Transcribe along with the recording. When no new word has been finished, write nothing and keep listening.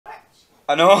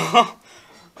I know.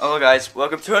 Hello guys,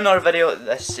 welcome to another video.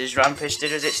 This is Rampage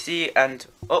Studios HD and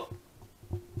oh,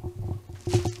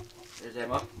 there's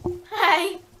Emma.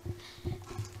 Hi.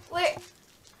 Wait.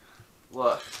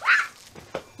 What?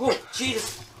 Oh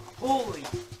Jesus! Holy!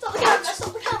 Stop the camera!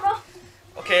 Stop the camera!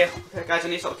 Okay, guys, I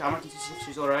need to stop the camera to see if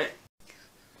she's alright.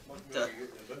 What the?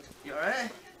 You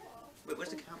alright? Wait,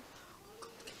 where's the camera?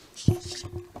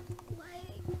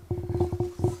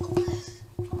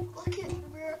 Look at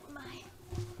where my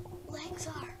legs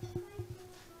are.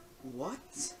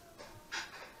 What?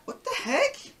 What the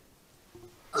heck?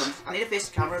 I need to face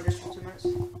the camera just for 2 minutes.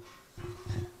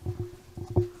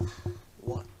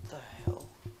 What the hell?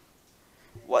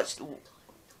 What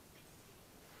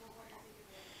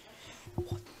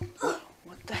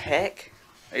the heck?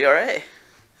 Are you alright?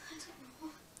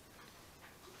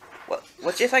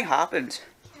 What do you think happened?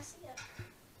 Can I see it?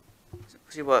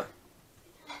 See what?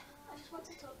 I just want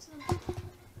to talk to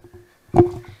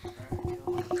them.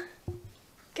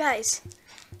 Guys,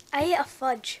 I ate a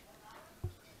fudge.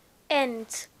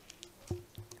 And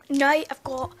now I've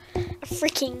got a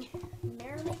freaking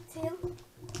mermaid tail.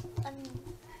 And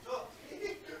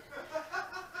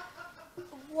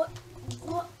what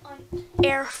on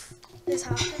earth has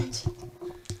happened?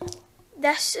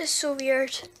 This is so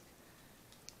weird.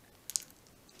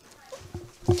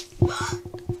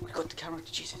 I got the camera,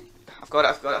 Jesus. I've got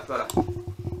it.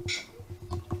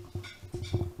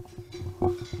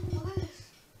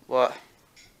 What?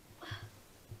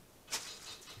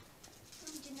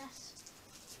 I'm doing this.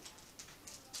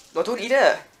 No, don't eat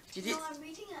it. Did you No, I'm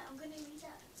reading it. I'm going to read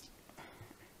it.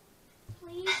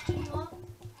 Please do not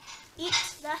eat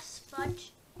this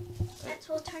fudge. It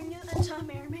will turn you into a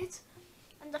mermaid.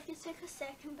 And if you take a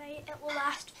second bite, it will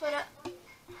last for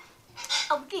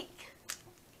a week.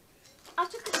 I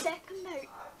took a second bite.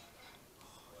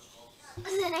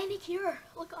 Is there any cure?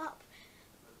 Look it up.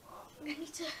 You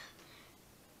need to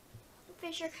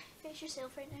face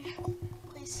yourself right now,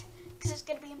 please, because it's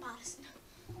going to be embarrassing.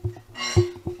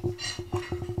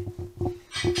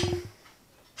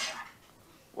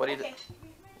 What are you Okay.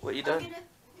 What you doing? I'm gonna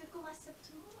Google my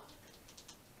symptoms.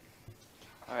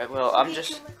 Alright, well, I'm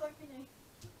just. You'll record me now.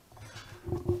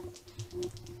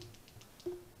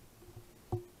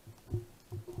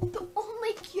 The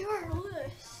only cure,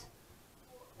 Lewis.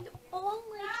 The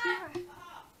only cure.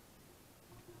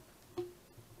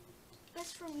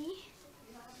 That's for me.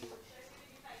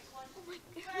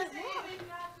 Oh my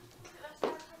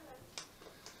god.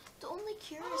 The only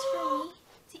cure is for me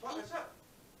to eat.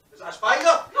 Is that a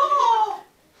spider? No!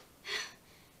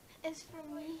 Is for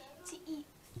me to eat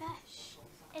fish.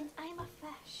 And I'm a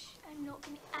fish. I'm not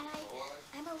gonna.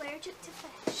 I'm allergic to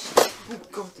fish. Oh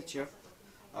god, the chair.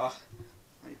 Oh,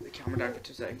 I need the camera down for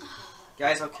 2 seconds.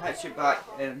 Guys, I'll catch you back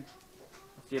in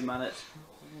a few minutes.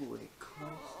 Holy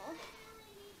crap.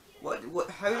 What,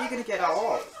 how are you gonna get that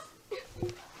off? I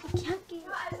can't get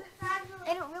it.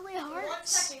 And it really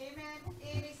hurts.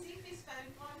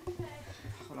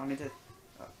 Hold on, I need to.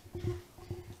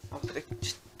 I'll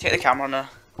just take the camera now.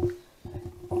 You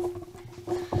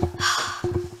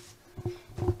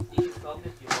can film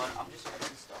if you want, I'm just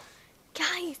writing stuff.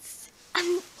 Guys,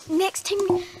 next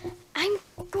time I'm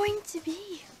going to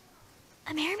be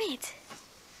a mermaid.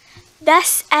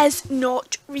 This is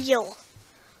not real.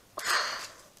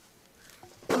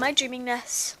 Am I dreaming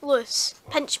this? Lewis,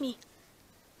 pinch me.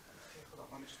 Okay, hold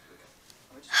on, let me just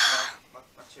move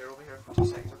my chair over here for 2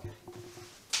 seconds, okay?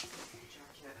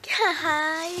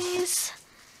 Guys,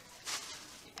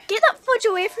 get that fudge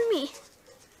away from me.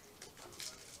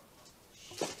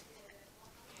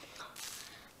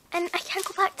 And I can't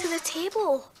go back to the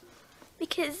table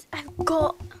because I've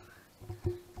got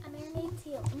a mermaid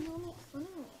tail. And you'll make fun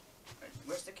of me. Right,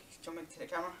 where's the, do you want me to take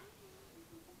the camera?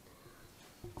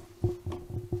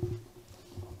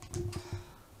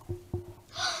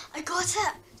 I got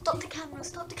it. Stop the camera.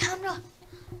 Stop the camera.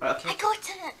 Right, okay. I got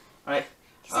it. Right.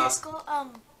 Because it's got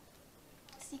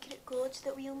secret codes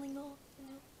that we only know.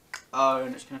 Oh,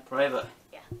 and it's kind of private.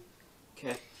 Yeah.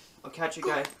 Okay. I'll catch you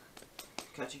guys.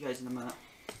 Catch you guys in a minute.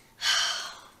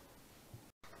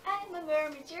 I'm a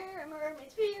mermaid. You're a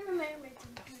mermaid. We're a mermaid.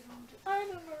 I'm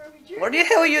a mermaid. You're Where the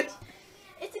hell are you?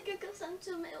 It's a Google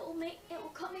symptom. It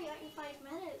will cut me out in 5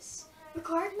 minutes.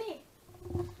 Record me.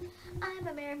 I'm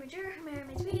a mermaid. You're a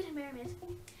mermaid. We're a mermaid.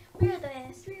 We're the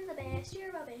best. We're the best.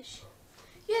 You're rubbish.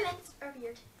 Humans are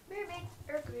weird. Mermaids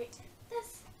are great.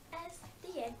 This is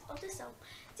the end of the song.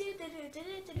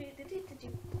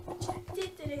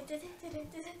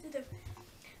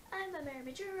 I'm a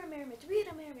mermaid. You're a mermaid. We're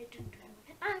a mermaid.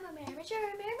 I'm a mermaid. You're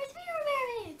a mermaid. We're a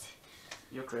mermaid.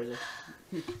 You're crazy.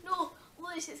 No,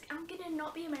 Lewis, I'm gonna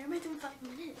not be a mermaid in 5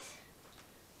 minutes.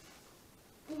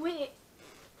 Wait,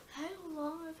 how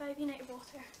long have I been out of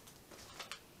water?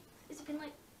 Has it been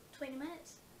like 20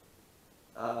 minutes?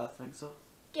 I think so.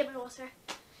 Give me water.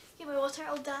 Give me water,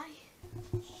 I'll die.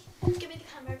 Give me the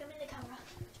camera, give me the camera.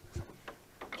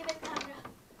 Give me the camera.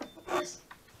 Lewis,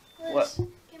 What?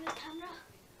 give me the camera.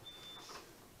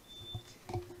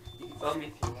 You can film me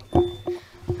if you want.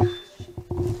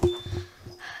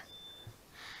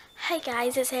 Hi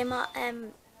guys, it's Emma,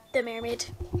 the mermaid.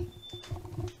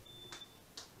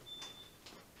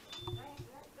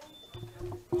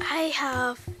 I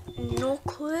have no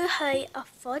clue how a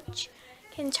fudge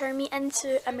can turn me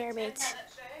into a mermaid.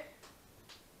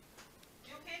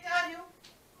 You okay, Daniel?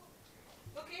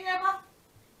 You okay, Emma?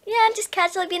 Yeah, I'm just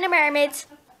casually being a mermaid.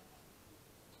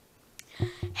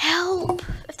 Help!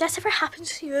 If this ever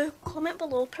happens to you, comment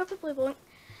below. Probably won't.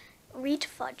 Read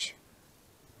fudge.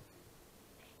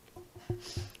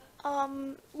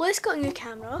 Louis got a new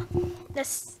camera.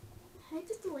 This. How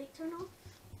does the light turn off?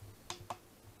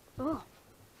 Oh.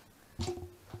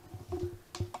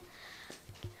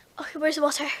 Okay, where's the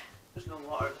water? There's no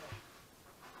water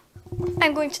there.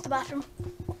 I'm going to the bathroom.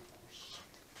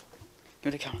 Give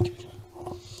me the camera, give me the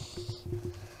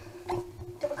camera.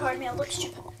 Don't record me, I'll look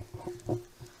stupid. Why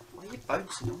are you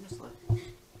bouncing, honestly?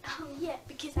 Oh yeah,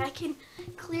 because I can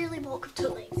clearly walk with 2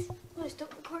 legs. Louis,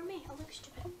 don't record me, I'll look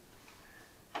stupid.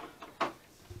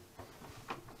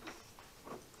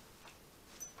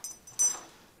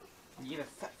 Can you even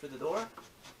fit through the door?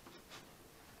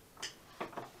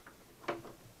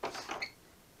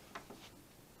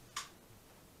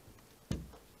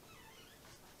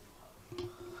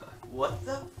 What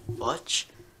the fudge?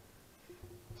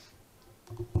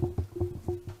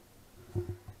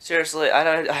 Seriously,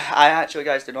 I actually,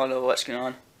 guys, do not know what's going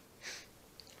on.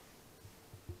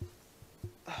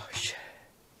 Oh shit.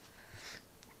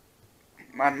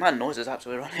 My nose is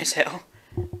absolutely running as hell.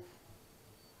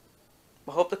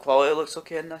 I hope the quality looks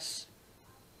okay in this.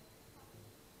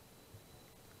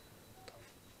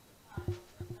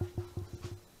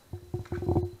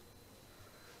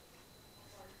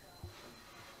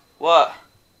 What?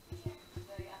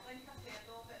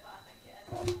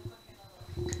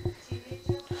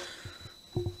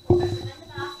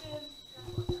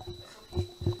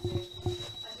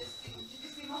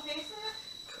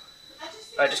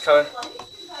 I just coming.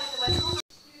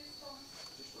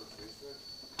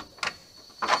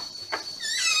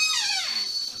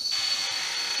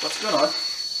 What's going on?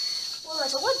 Well, I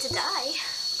don't want to die.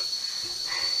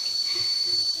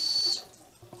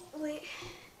 Wait,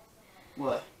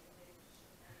 What?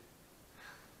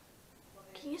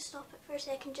 can you stop it for a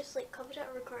second? Just like cover it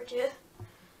or record you?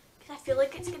 Because I feel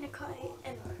like it's gonna cut out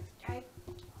and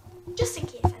just in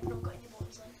case I've not got any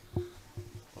balls in.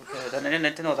 Okay, then I didn't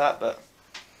need to know that, but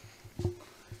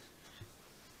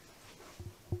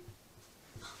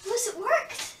Yes, it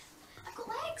worked! I've got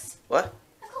legs! what?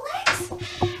 I've got legs!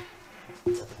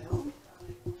 What the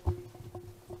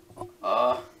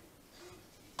hell?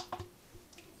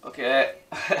 Okay.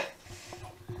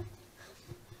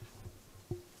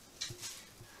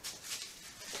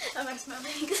 I missed my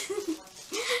legs.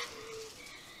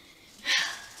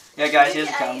 Yeah, guys, here's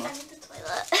the camera. I need the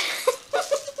toilet.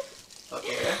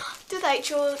 Okay. Do the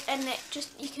outro and it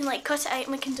just, you can like cut it out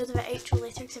and we can do the outro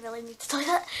later because I really need the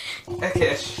toilet.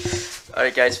 Okay.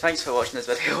 Alright, guys, thanks for watching this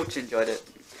video. Hope you enjoyed it.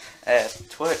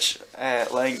 Twitch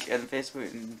link and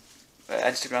Facebook and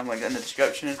Instagram link in the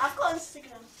description. I've got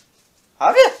Instagram.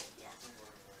 Have you? Yeah.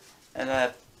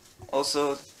 And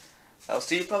also, I'll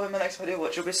see you probably in my next video,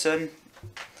 which will be soon.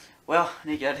 Well, I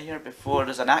need to get out of here before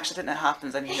there's an accident that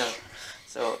happens in here.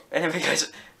 So, anyway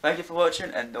guys, thank you for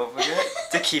watching and don't forget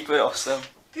to keep it awesome.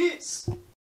 Peace.